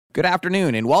Good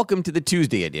afternoon and welcome to the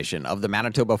Tuesday edition of the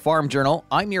Manitoba Farm Journal.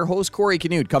 I'm your host, Corey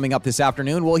Canute. Coming up this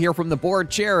afternoon, we'll hear from the board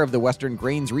chair of the Western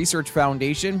Grains Research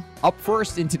Foundation. Up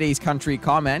first in today's country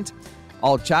comment,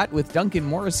 I'll chat with Duncan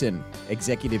Morrison,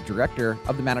 Executive Director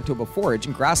of the Manitoba Forage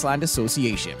and Grassland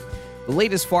Association. The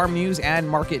latest farm news and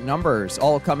market numbers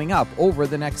all coming up over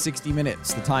the next 60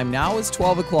 minutes. The time now is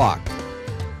 12 o'clock.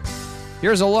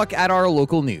 Here's a look at our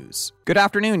local news. Good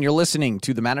afternoon. You're listening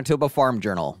to the Manitoba Farm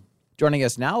Journal. Joining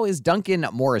us now is Duncan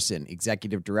Morrison,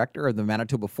 Executive Director of the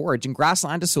Manitoba Forage and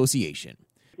Grassland Association.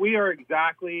 We are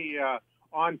exactly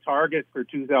on target for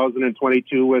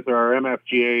 2022 with our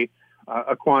MFGA,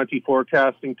 a quantity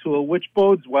forecasting tool, which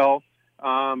bodes well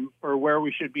for where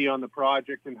we should be on the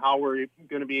project and how we're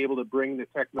going to be able to bring the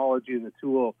technology and the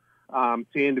tool to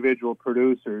individual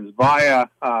producers via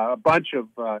a bunch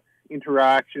of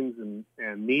interactions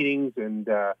and meetings and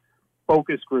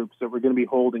focus groups that we're going to be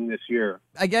holding this year.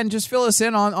 Again, just fill us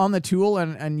in on the tool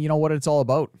and you know what it's all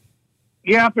about.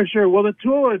 Yeah, for sure. Well, the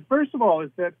tool is, first of all, is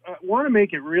that I want to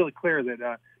make it really clear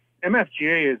that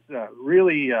MFGA is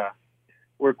really,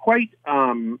 we're quite,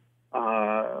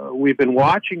 we've been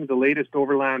watching the latest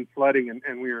overland flooding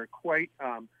and we are quite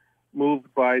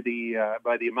moved by the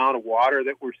amount of water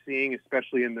that we're seeing,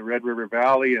 especially in the Red River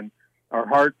Valley, and our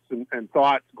hearts and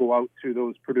thoughts go out to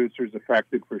those producers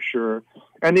affected for sure.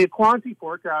 And the quantity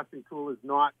forecasting tool is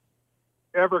not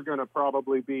ever going to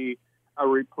probably be a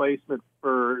replacement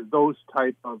for those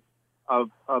type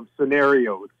of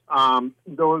scenarios.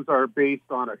 Those are based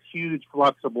on a huge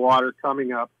flux of water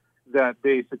coming up that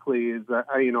basically is,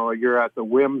 you're at the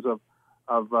whims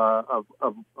of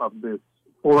this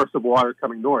force of water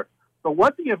coming north. But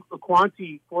what the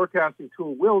quantity forecasting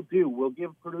tool will do will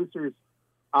give producers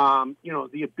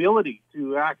the ability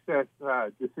to access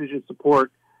decision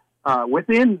support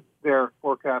within their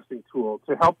forecasting tool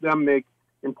to help them make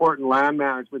important land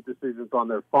management decisions on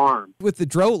their farm. With the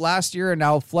drought last year and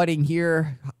now flooding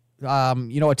here,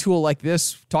 a tool like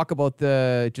this, talk about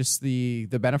the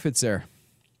benefits there.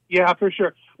 Yeah, for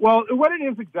sure. Well, what it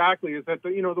is exactly is that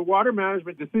the water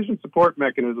management decision support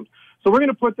mechanisms, so we're going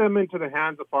to put them into the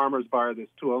hands of farmers via this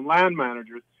tool and land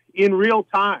managers in real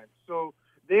time. So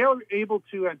they are able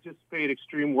to anticipate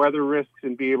extreme weather risks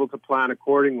and be able to plan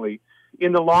accordingly.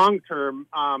 In the long term,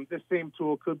 this same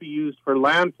tool could be used for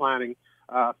land planning,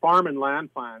 farm and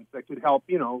land plans that could help,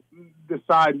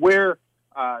 decide where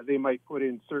they might put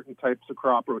in certain types of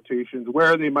crop rotations,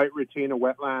 where they might retain a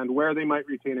wetland, where they might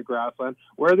retain a grassland,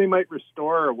 where they might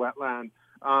restore a wetland.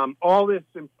 All this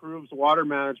improves water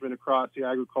management across the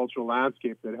agricultural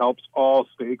landscape that helps all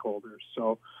stakeholders.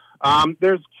 So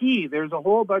there's a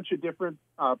whole bunch of different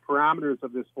parameters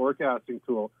of this forecasting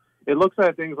tool. It looks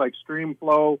at things like stream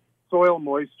flow, soil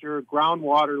moisture,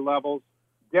 groundwater levels,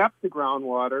 depth to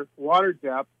groundwater, water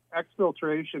depth,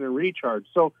 exfiltration, and recharge.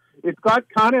 So it's got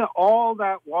kind of all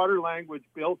that water language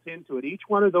built into it. Each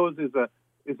one of those is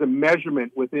a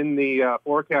measurement within the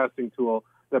forecasting tool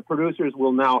that producers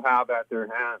will now have at their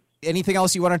hands. Anything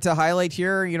else you wanted to highlight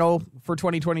here, for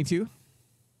 2022?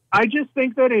 I just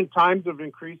think that in times of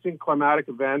increasing climatic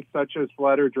events such as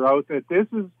flood or drought, that this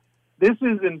is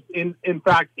in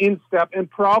fact in step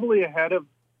and probably ahead of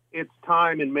its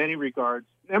time in many regards.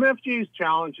 MFG's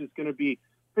challenge is going to be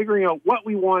figuring out what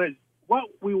we want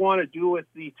to do with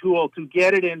the tool to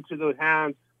get it into the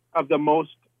hands of the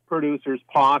most producers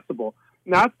possible.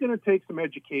 And that's going to take some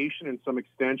education and some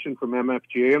extension from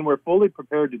MFGA, and we're fully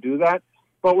prepared to do that.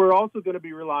 But we're also going to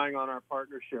be relying on our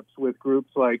partnerships with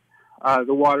groups like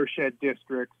the watershed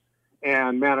districts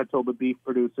and Manitoba beef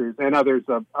producers and others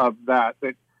of that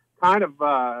kind of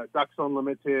Ducks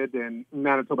Unlimited and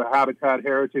Manitoba Habitat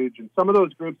Heritage and some of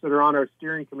those groups that are on our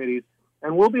steering committees.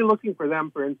 And we'll be looking for them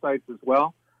for insights as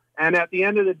well. And at the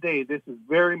end of the day, this is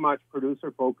very much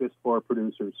producer-focused for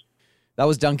producers. That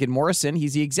was Duncan Morrison.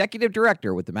 He's the Executive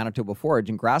Director with the Manitoba Forage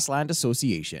and Grassland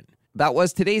Association. That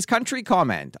was today's country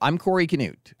comment. I'm Corey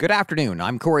Canute. Good afternoon.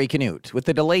 I'm Corey Canute. With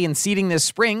the delay in seeding this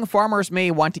spring, farmers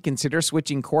may want to consider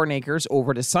switching corn acres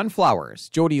over to sunflowers.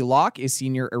 Jody Locke is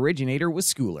Senior Originator with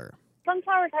Schooler.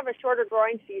 Sunflowers have a shorter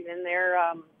growing season. They're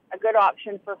a good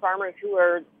option for farmers who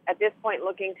are at this point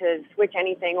looking to switch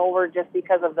anything over just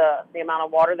because of the amount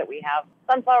of water that we have.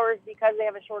 Sunflowers, because they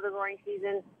have a shorter growing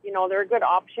season, they're a good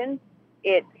option.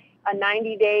 It's a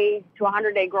 90-day to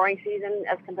 100-day growing season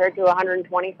as compared to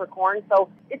 120 for corn. So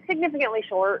it's significantly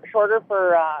shorter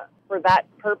for that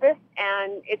purpose,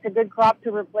 and it's a good crop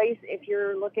to replace if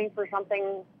you're looking for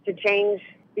something to change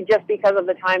just because of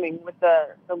the timing with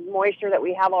the moisture that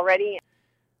we have already.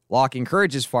 Locke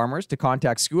encourages farmers to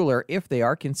contact Schooler if they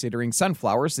are considering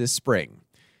sunflowers this spring.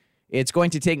 It's going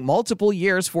to take multiple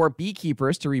years for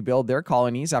beekeepers to rebuild their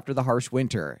colonies after the harsh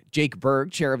winter. Jake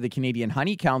Berg, chair of the Canadian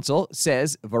Honey Council,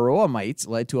 says varroa mites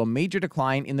led to a major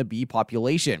decline in the bee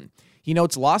population. He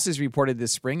notes losses reported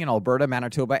this spring in Alberta,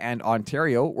 Manitoba, and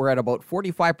Ontario were at about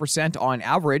 45% on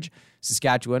average.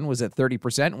 Saskatchewan was at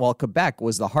 30%, while Quebec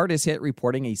was the hardest hit,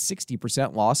 reporting a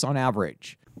 60% loss on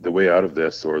average. The way out of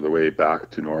this, or the way back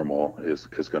to normal, is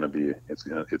going to be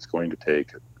it's going to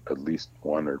take at least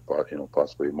one or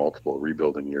possibly multiple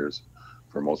rebuilding years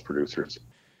for most producers.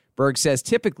 Berg says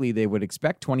typically they would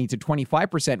expect 20 to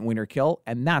 25% winter kill,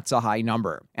 and that's a high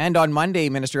number. And on Monday,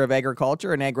 Minister of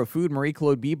Agriculture and Agri-Food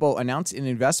Marie-Claude Bibeau announced an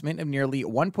investment of nearly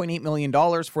 $1.8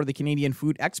 million for the Canadian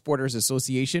Food Exporters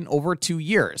Association over 2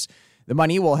 years. The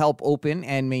money will help open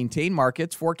and maintain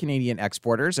markets for Canadian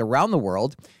exporters around the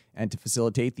world and to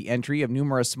facilitate the entry of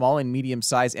numerous small and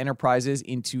medium-sized enterprises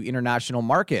into international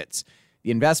markets.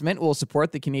 The investment will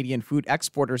support the Canadian Food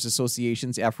Exporters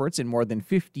Association's efforts in more than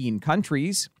 15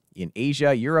 countries in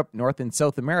Asia, Europe, North and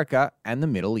South America, and the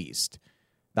Middle East.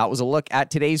 That was a look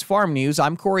at today's farm news.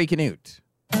 I'm Corey Canute.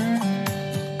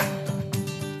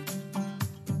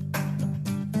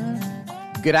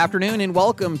 Good afternoon and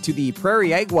welcome to the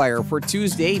Prairie Ag Wire for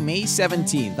Tuesday, May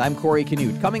 17th. I'm Corey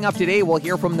Canute. Coming up today, we'll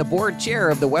hear from the board chair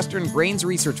of the Western Grains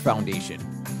Research Foundation.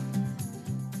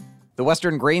 The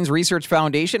Western Grains Research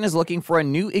Foundation is looking for a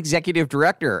new executive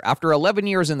director. After 11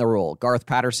 years in the role, Garth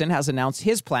Patterson has announced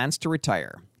his plans to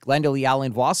retire. Glendalee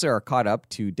Allen Wasser caught up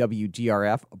to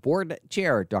WGRF board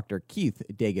chair Dr. Keith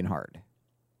Degenhard.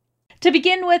 To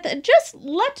begin with, just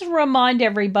let's remind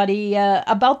everybody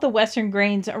about the Western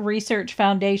Grains Research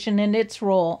Foundation and its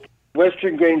role.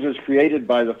 Western Grains was created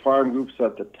by the farm groups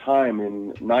at the time in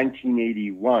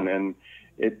 1981, and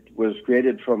it was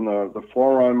created from the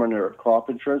forerunner of crop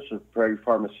insurance, the Prairie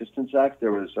Farm Assistance Act.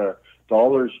 There was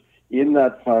dollars in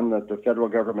that fund that the federal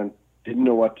government didn't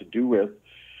know what to do with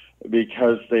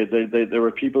because there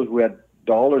were people who had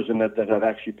dollars in it that had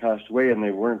actually passed away, and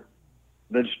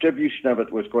the distribution of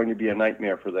it was going to be a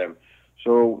nightmare for them.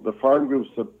 So the farm groups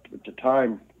at the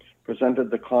time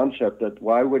presented the concept that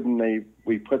why wouldn't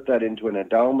we put that into an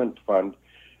endowment fund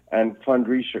and fund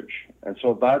research? And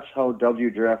so that's how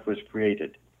WGRF was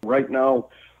created. Right now,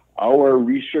 our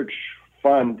research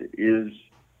fund is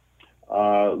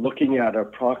looking at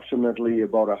approximately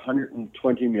about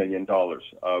 $120 million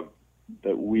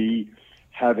that we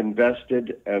have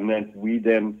invested, and then we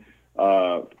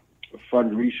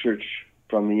fund research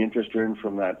from the interest earned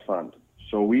from that fund.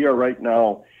 So we are right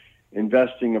now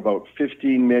investing about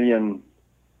 $15 million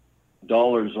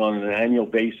on an annual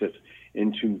basis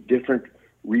into different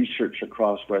research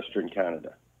across Western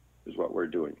Canada is what we're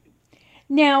doing.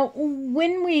 Now,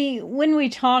 when we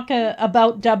talk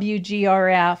about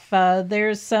WGRF,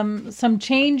 there's some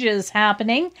changes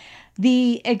happening.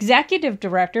 The executive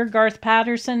director, Garth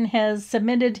Patterson, has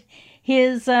submitted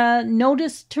his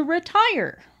notice to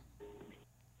retire.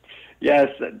 Yes,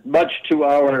 much to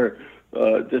our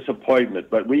disappointment.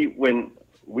 But when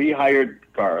we hired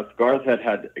Garth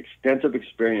had extensive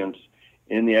experience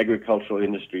in the agricultural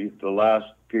industry. The last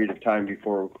period of time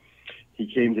before he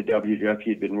came to WGRF,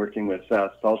 he'd been working with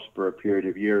SAS for a period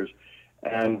of years.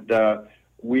 And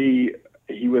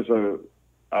he was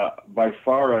by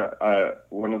far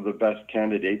one of the best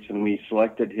candidates, and we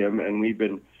selected him, and we've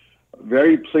been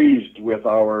very pleased with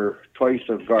our choice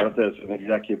of Garth as an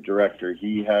executive director.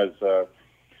 He has a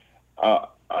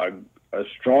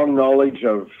strong knowledge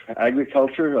of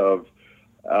agriculture, of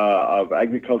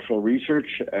agricultural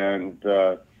research, and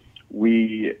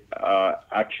we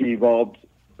actually evolved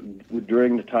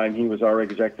during the time he was our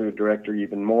executive director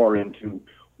even more into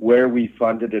where we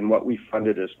funded and what we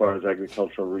funded as far as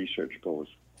agricultural research goes.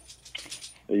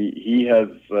 He has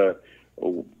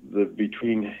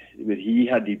he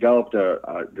had developed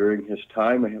during his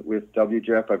time with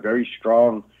WGRF a very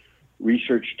strong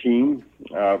research team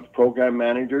of program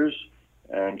managers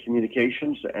and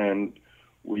communications, and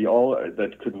we all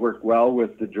that could work well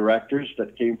with the directors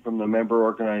that came from the member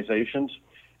organizations,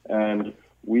 and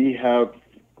we have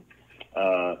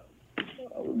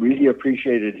really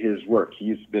appreciated his work.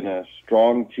 He's been a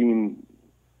strong team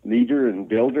leader and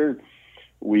builder.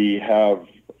 We have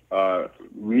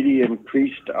really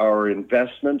increased our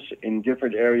investments in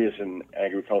different areas in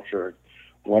agriculture.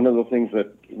 One of the things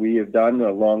that we have done,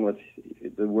 along with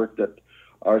the work that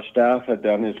our staff had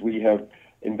done, is we have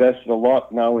invested a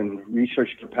lot now in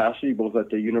research capacity, both at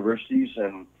the universities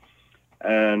and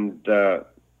to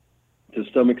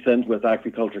some extent with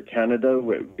Agriculture Canada,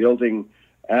 with building,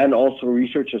 and also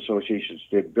research associations.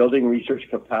 They're building research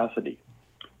capacity.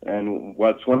 And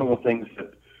what's one of the things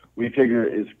that we figure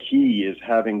is key is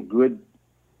having good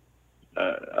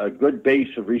a good base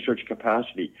of research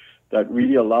capacity that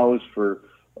really allows for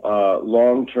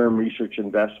long-term research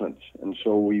investments. And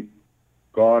so we've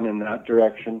gone in that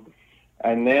direction.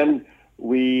 And then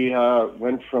we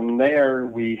went from there.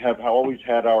 We have always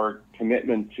had our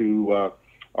commitment to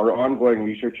our ongoing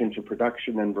research into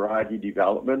production and variety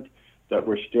development that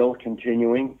we're still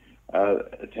continuing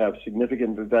to have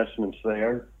significant investments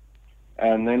there.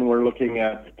 And then we're looking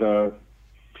at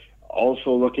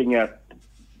also looking at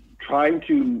trying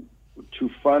to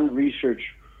fund research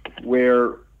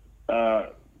where for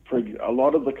a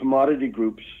lot of the commodity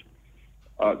groups,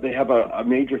 they have a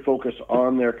major focus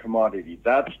on their commodity.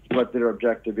 That's what their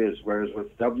objective is. Whereas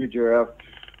with WGRF,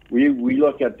 we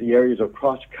look at the areas of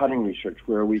cross-cutting research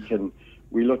where we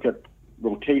look at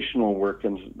rotational work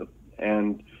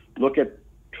and look at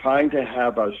trying to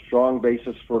have a strong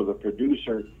basis for the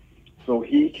producer so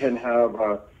he can have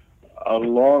a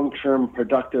long-term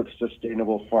productive,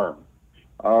 sustainable farm.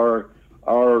 Our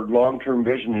long-term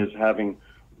vision is having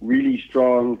really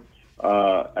strong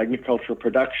agricultural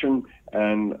production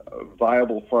and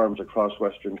viable farms across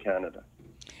Western Canada.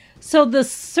 So the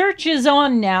search is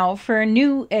on now for a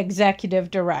new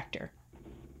executive director.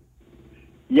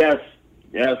 Yes,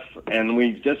 and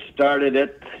we've just started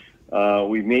it.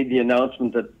 We've made the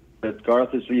announcement that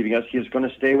Garth is leaving us. He's going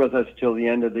to stay with us till the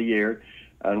end of the year.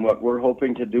 And what we're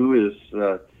hoping to do is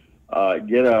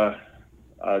get a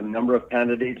number of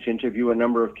candidates, interview a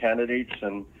number of candidates,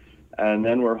 and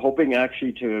then we're hoping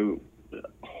actually to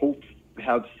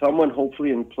have someone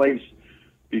hopefully in place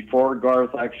before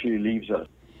Garth actually leaves us.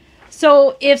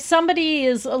 So if somebody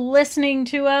is listening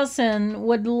to us and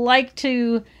would like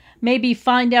to maybe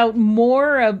find out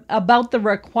more about the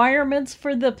requirements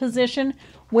for the position,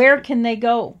 where can they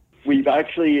go? We've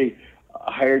actually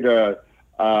hired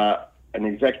an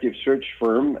executive search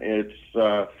firm. It's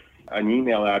an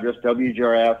email address,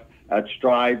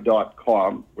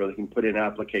 wgrf@strive.com, where they can put in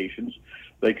applications.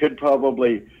 They could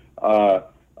probably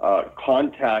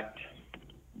contact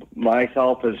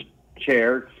myself as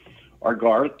chair or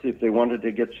Garth if they wanted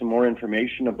to get some more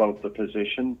information about the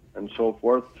position and so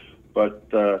forth.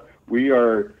 But we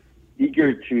are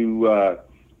eager to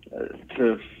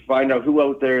find out who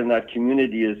out there in that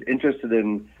community is interested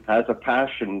in, has a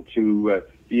passion to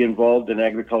be involved in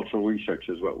agricultural research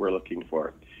is what we're looking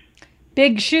for.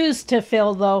 Big shoes to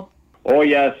fill, though. Oh,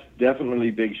 yes, definitely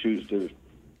big shoes to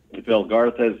fill.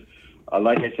 Garth has,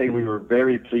 like I say, we were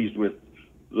very pleased with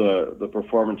the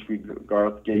performance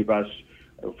Garth gave us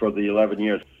for the 11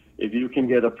 years. If you can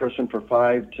get a person for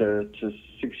 5 to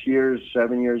 6 years,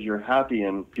 7 years, you're happy,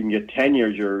 and if you can get 10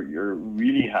 years, you're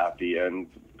really happy. And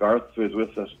Garth was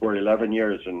with us for 11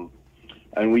 years, and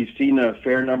we've seen a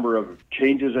fair number of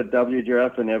changes at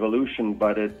WGRF and evolution,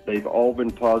 but they've all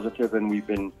been positive, and we've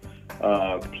been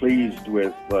pleased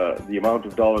with the amount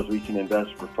of dollars we can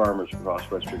invest for farmers across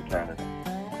Western Canada.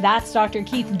 That's Dr.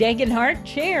 Keith Degenhart,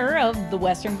 chair of the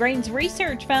Western Grains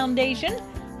Research Foundation.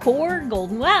 For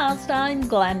Golden West, I'm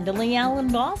Glendalee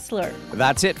Allen Bossler.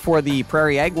 That's it for the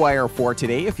Prairie Ag Wire for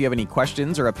today. If you have any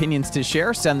questions or opinions to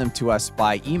share, send them to us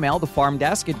by email,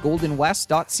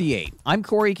 thefarmdesk@goldenwest.ca. I'm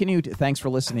Corey Canute. Thanks for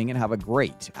listening and have a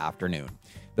great afternoon.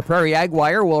 The Prairie Ag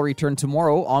Wire will return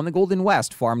tomorrow on the Golden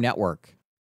West Farm Network.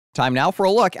 Time now for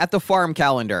a look at the farm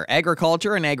calendar.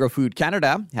 Agriculture and Agri-Food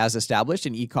Canada has established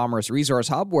an e-commerce resource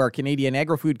hub where Canadian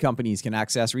agri-food companies can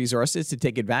access resources to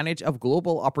take advantage of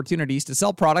global opportunities to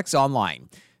sell products online.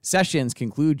 Sessions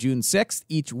conclude June 6th.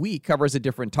 Each week covers a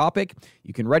different topic.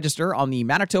 You can register on the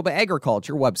Manitoba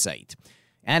Agriculture website.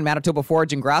 And Manitoba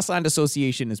Forage and Grassland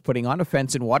Association is putting on a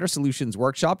Fence and Water Solutions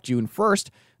workshop June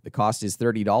 1st. The cost is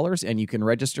 $30, and you can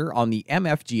register on the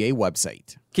MFGA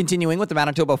website. Continuing with the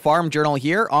Manitoba Farm Journal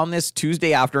here on this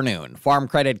Tuesday afternoon. Farm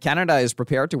Credit Canada is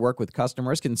prepared to work with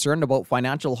customers concerned about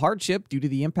financial hardship due to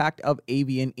the impact of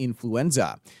avian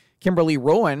influenza. Kimberly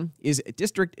Rowan is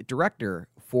District Director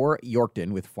for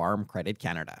Yorkton with Farm Credit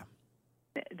Canada.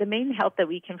 The main help that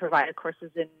we can provide, of course, is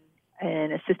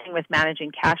in assisting with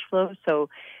managing cash flow. So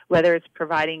whether it's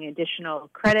providing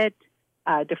additional credit,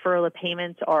 deferral of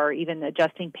payments, or even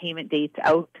adjusting payment dates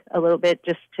out a little bit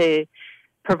just to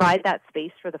provide that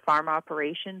space for the farm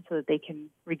operation so that they can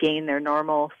regain their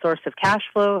normal source of cash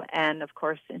flow and, of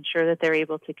course, ensure that they're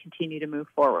able to continue to move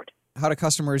forward. How do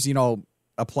customers,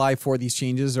 apply for these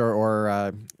changes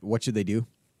or what should they do?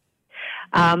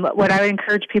 What I would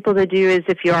encourage people to do is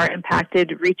if you are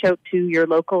impacted, reach out to your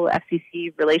local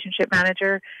FCC relationship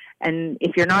manager. And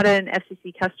if you're not an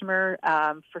FCC customer,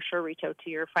 for sure reach out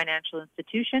to your financial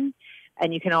institution.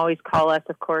 And you can always call us,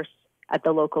 of course, at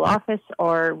the local office,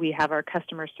 or we have our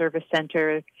customer service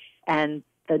center, and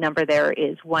The number there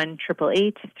is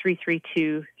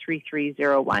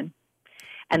 1-888-332-3301.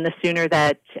 And the sooner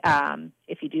that,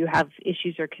 if you do have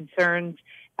issues or concerns,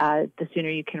 the sooner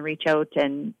you can reach out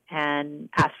and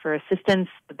ask for assistance,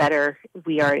 the better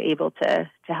we are able to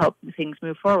help things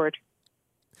move forward.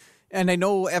 And I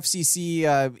know FCC,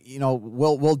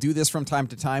 will do this from time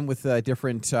to time with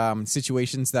different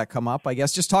situations that come up. I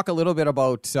guess just talk a little bit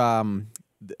about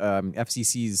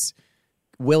FCC's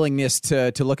willingness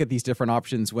to look at these different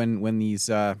options when these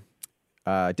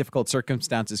difficult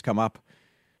circumstances come up.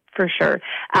 For sure.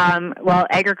 Well,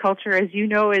 agriculture, as you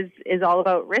know, is all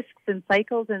about risks and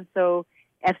cycles, and so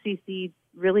FCC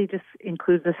really just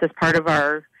includes this as part of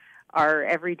our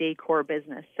everyday core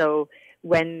business. So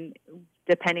when,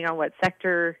 depending on what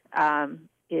sector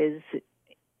is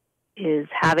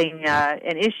having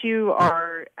an issue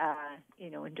or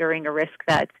enduring a risk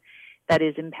that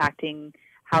is impacting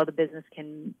how the business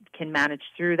can manage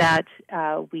through that,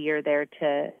 we are there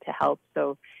to help.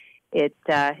 So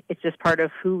it's just part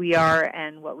of who we are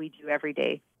and what we do every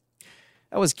day.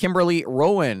 That was Kimberly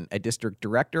Rowan, a district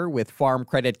director with Farm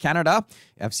Credit Canada.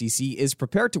 FCC is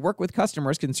prepared to work with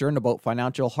customers concerned about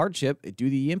financial hardship due to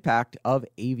the impact of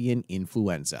avian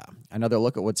influenza. Another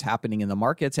look at what's happening in the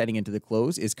markets heading into the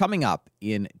close is coming up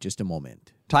in just a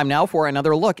moment. Time now for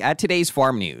another look at today's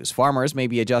farm news. Farmers may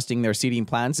be adjusting their seeding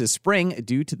plans this spring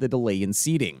due to the delay in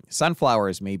seeding.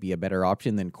 Sunflowers may be a better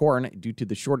option than corn due to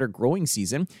the shorter growing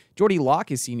season. Jody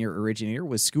Locke is senior originator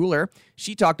with Schooler.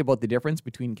 She talked about the difference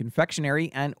between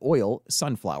confectionery and oil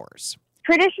sunflowers.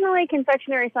 Traditionally,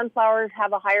 confectionery sunflowers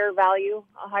have a higher value,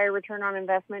 a higher return on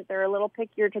investment. They're a little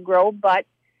pickier to grow, but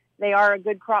they are a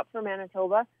good crop for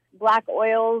Manitoba. Black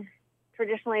oils,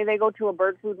 traditionally, they go to a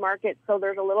bird food market, so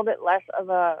there's a little bit less of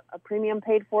a premium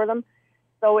paid for them.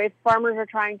 So if farmers are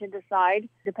trying to decide,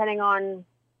 depending on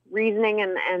reasoning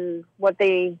and what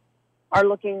they are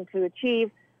looking to achieve,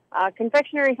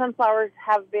 confectionery sunflowers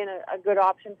have been a good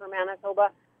option for Manitoba.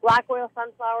 Black oil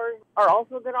sunflowers are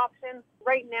also a good option.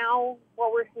 Right now,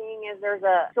 what we're seeing is there's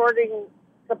a shorting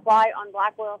supply on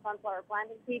black oil sunflower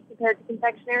planting seed compared to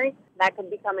confectionery. That could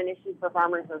become an issue for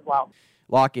farmers as well.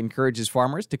 Locke encourages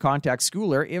farmers to contact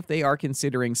Schooler if they are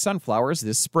considering sunflowers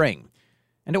this spring.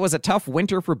 And it was a tough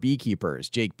winter for beekeepers.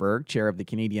 Jake Berg, chair of the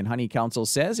Canadian Honey Council,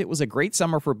 says it was a great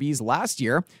summer for bees last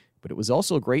year, but it was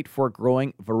also great for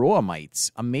growing varroa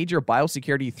mites, a major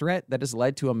biosecurity threat that has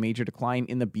led to a major decline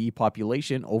in the bee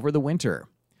population over the winter.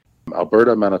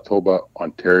 Alberta, Manitoba,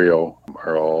 Ontario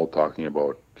are all talking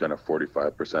about kind of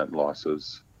 45%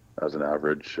 losses as an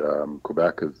average.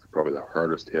 Quebec is probably the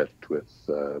hardest hit with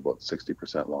about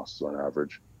 60% losses on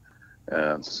average.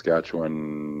 And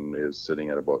Saskatchewan is sitting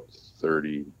at about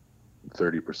 30%,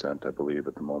 I believe,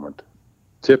 at the moment.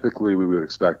 Typically, we would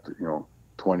expect,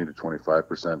 20 to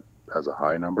 25% as a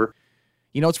high number.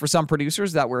 He notes for some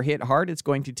producers that were hit hard, it's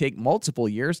going to take multiple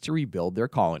years to rebuild their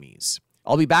colonies.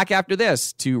 I'll be back after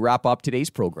this to wrap up today's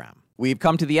program. We've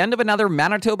come to the end of another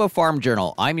Manitoba Farm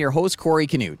Journal. I'm your host, Corey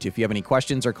Canute. If you have any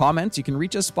questions or comments, you can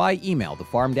reach us by email,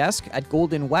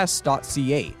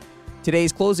 thefarmdesk@goldenwest.ca.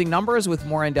 Today's closing numbers with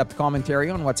more in-depth commentary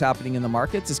on what's happening in the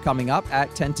markets is coming up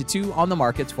at 10 to 2 on the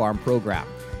Markets Farm program.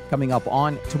 Coming up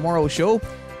on tomorrow's show,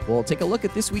 we'll take a look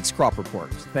at this week's crop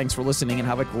report. Thanks for listening and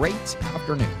have a great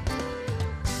afternoon.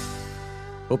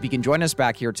 Hope you can join us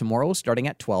back here tomorrow starting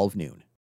at 12 noon.